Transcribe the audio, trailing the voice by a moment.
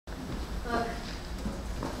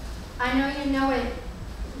I know you know it,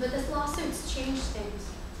 but this lawsuit's changed things.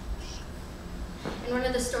 In one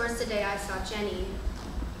of the stores today, I saw Jenny.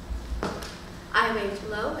 I waved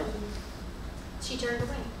low, and she turned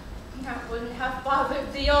away. That wouldn't have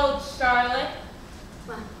bothered the old Charlotte.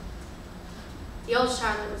 Well, the old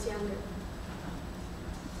Charlotte was younger.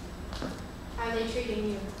 How are they treating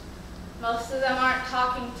you? Most of them aren't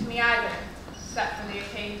talking to me either, except for the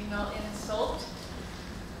occasional insult.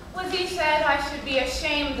 Lizzie said I should be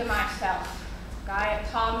ashamed of myself. Guy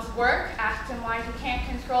at Tom's work asked him why he can't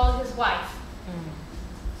control his wife.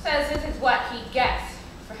 Says this is what he gets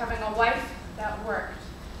for having a wife that worked.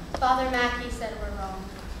 Father Mackey said we're wrong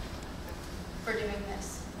for doing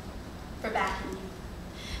this, for backing you,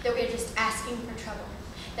 that we're just asking for trouble,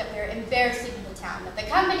 that we're embarrassing the town, that the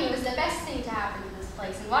company was the best thing to happen in this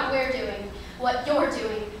place, and what we're doing, what you're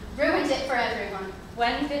doing, ruins it for everyone.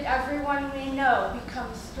 When did everyone we know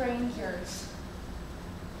become strangers?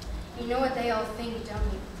 You know what they all think,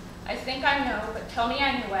 don't you? I think I know, but tell me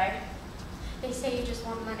anyway. They say you just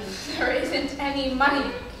want money. There isn't any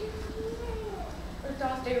money. Or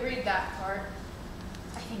don't they read that part?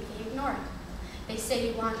 I think they ignore it. They say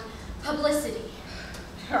you want publicity.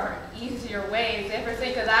 There are easier ways. Ever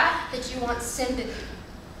think of that? That you want sympathy.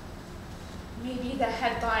 Maybe the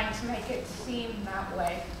headlines make it seem that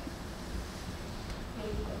way.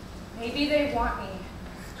 Maybe they want me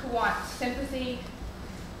to want sympathy,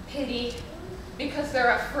 pity, because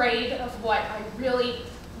they're afraid of what I really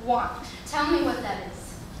want. Tell me what that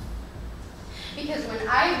is. Because when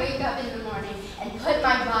I wake up in the morning and put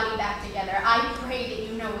my body back together, I pray that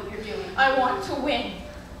you know what you're doing. I want to win.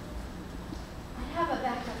 I have a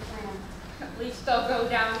backup plan. At least I'll go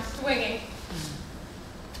down swinging.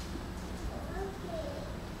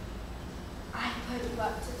 I put you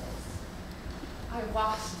up to this. I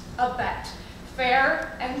lost a bet,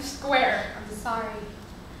 fair and square. I'm sorry.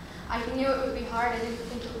 I knew it would be hard. I didn't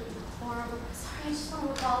think it would be horrible. I'm sorry. I just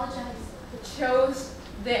want to apologize. I chose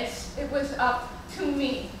this. It was up to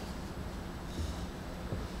me.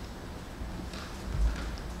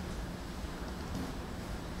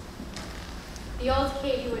 The old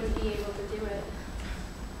Katie wouldn't be able to do it.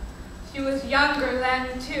 She was younger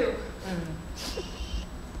then, too.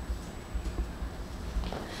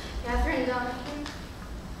 Catherine Donahue?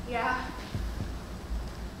 Yeah.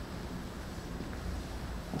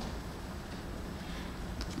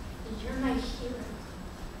 You're my hero.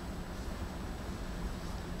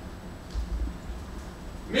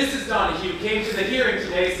 Mrs. Donahue came to the hearing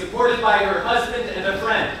today supported by her husband and a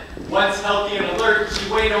friend. Once healthy and alert,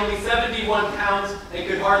 she weighed only 71 pounds and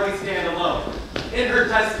could hardly stand alone. In her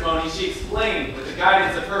testimony, she explained, with the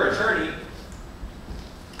guidance of her attorney,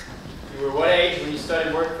 you were what age when you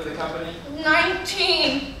started work for the company?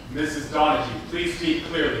 19. Mrs. Donahue, please speak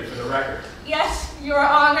clearly for the record. Yes, Your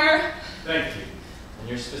Honor. Thank you. And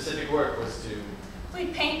your specific work was to?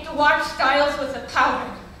 We'd paint the watch dials with a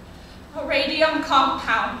powder, a radium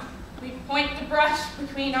compound. We'd point the brush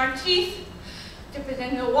between our teeth, dip it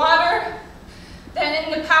in the water, then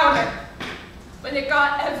in the powder. But it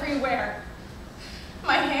got everywhere.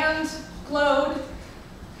 My hands glowed.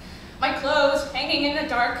 My clothes hanging in the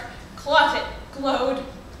dark closet glowed.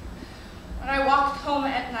 When I walked home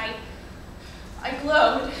at night, I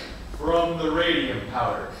glowed. From the radium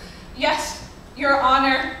powder. Yes, Your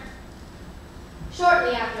Honor.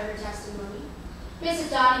 Shortly after her testimony, Mrs.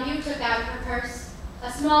 Donahue took out of her purse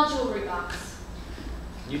a small jewelry box.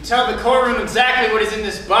 You tell the courtroom exactly what is in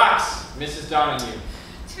this box, Mrs. Donahue.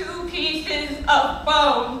 2 pieces of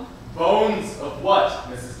bone. Bones of what,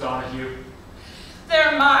 Mrs. Donahue?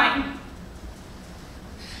 They're mine.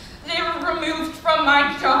 They were removed from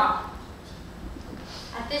my jaw.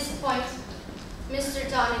 At this point, Mr.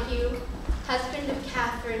 Donahue, husband of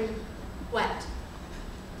Catherine, wept.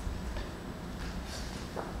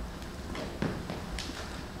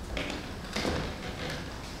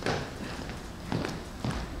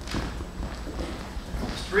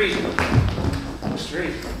 Street.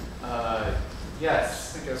 Street.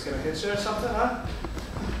 Yes. Think I was gonna hit you or something, huh?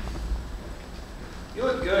 You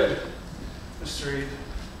look good, Mr. Reed.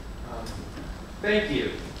 Thank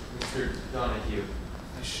you, Mr. Donahue.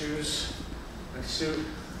 Nice shoes, nice suit.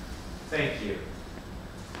 Thank you.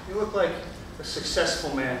 You look like a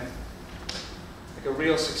successful man. Like a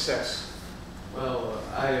real success. Well,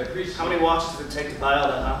 I appreciate... How many watches did it take to buy all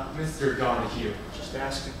that, huh? Mr. Donahue. Just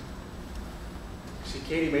asking. See,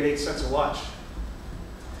 Katie made 8 cents a watch.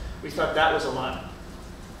 We thought that was a lot.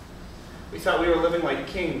 We thought we were living like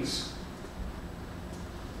kings.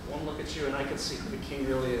 One look at you and I can see who the king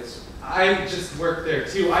really is. I just worked there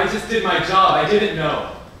too. I just did my job. I didn't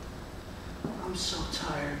know. I'm so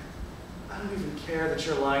tired. I don't even care that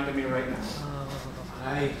you're lying to me right now.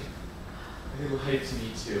 I lied to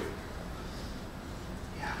me too.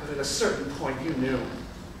 Yeah, but at a certain point, you knew.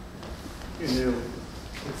 You knew.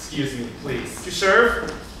 Excuse me, please. Did you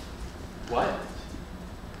serve? What?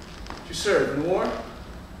 Did you serve in the war?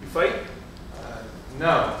 You fight?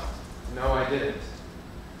 No. No, I didn't.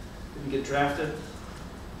 Didn't get drafted?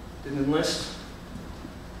 Didn't enlist?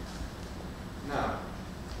 No.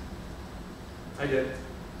 I did.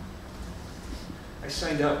 I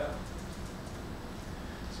signed up.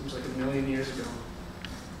 Seems like a million years ago.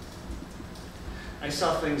 I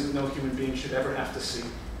saw things that no human being should ever have to see.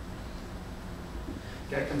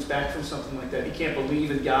 Guy comes back from something like that. He can't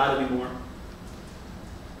believe in God anymore.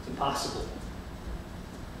 It's impossible.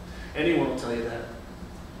 Anyone will tell you that.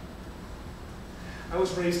 I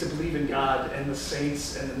was raised to believe in God and the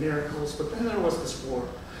saints and the miracles, but then there was this war.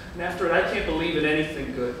 And after it, I can't believe in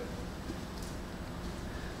anything good.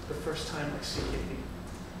 The first time I see Katie,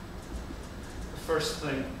 the first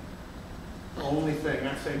thing, the only thing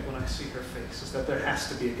I think when I see her face is that there has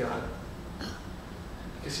to be a God.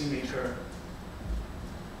 Because he made her.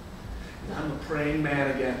 And I'm a praying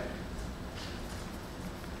man again.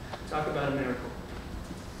 Talk about a miracle.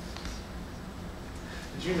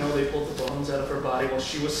 Did you know they pulled the bones out of her body while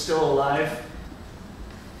she was still alive?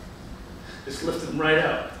 Just lifted them right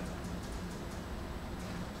out.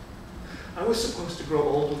 I was supposed to grow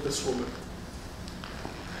old with this woman.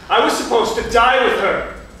 I was supposed to die with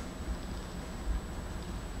her.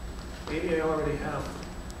 Maybe I already have.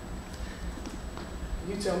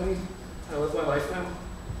 Can you tell me how to live my life now?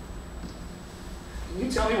 Can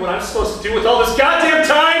you tell me what I'm supposed to do with all this goddamn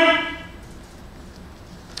time?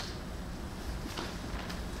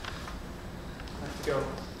 I have to go. I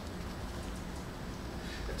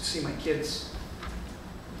have to see my kids.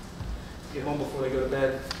 Get home before they go to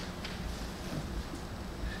bed.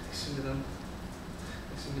 I sing to them.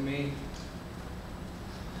 They sing to me.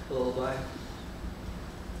 A lullaby.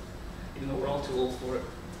 Even though we're all too old for it.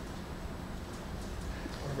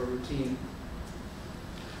 Part of our routine.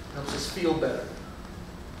 It helps us feel better.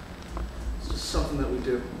 It's just something that we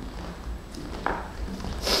do.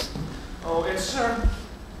 Oh, and sir,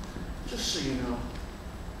 just so you know,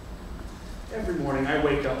 every morning I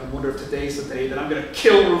wake up and wonder if today's the day that I'm going to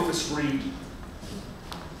kill Rufus Reed.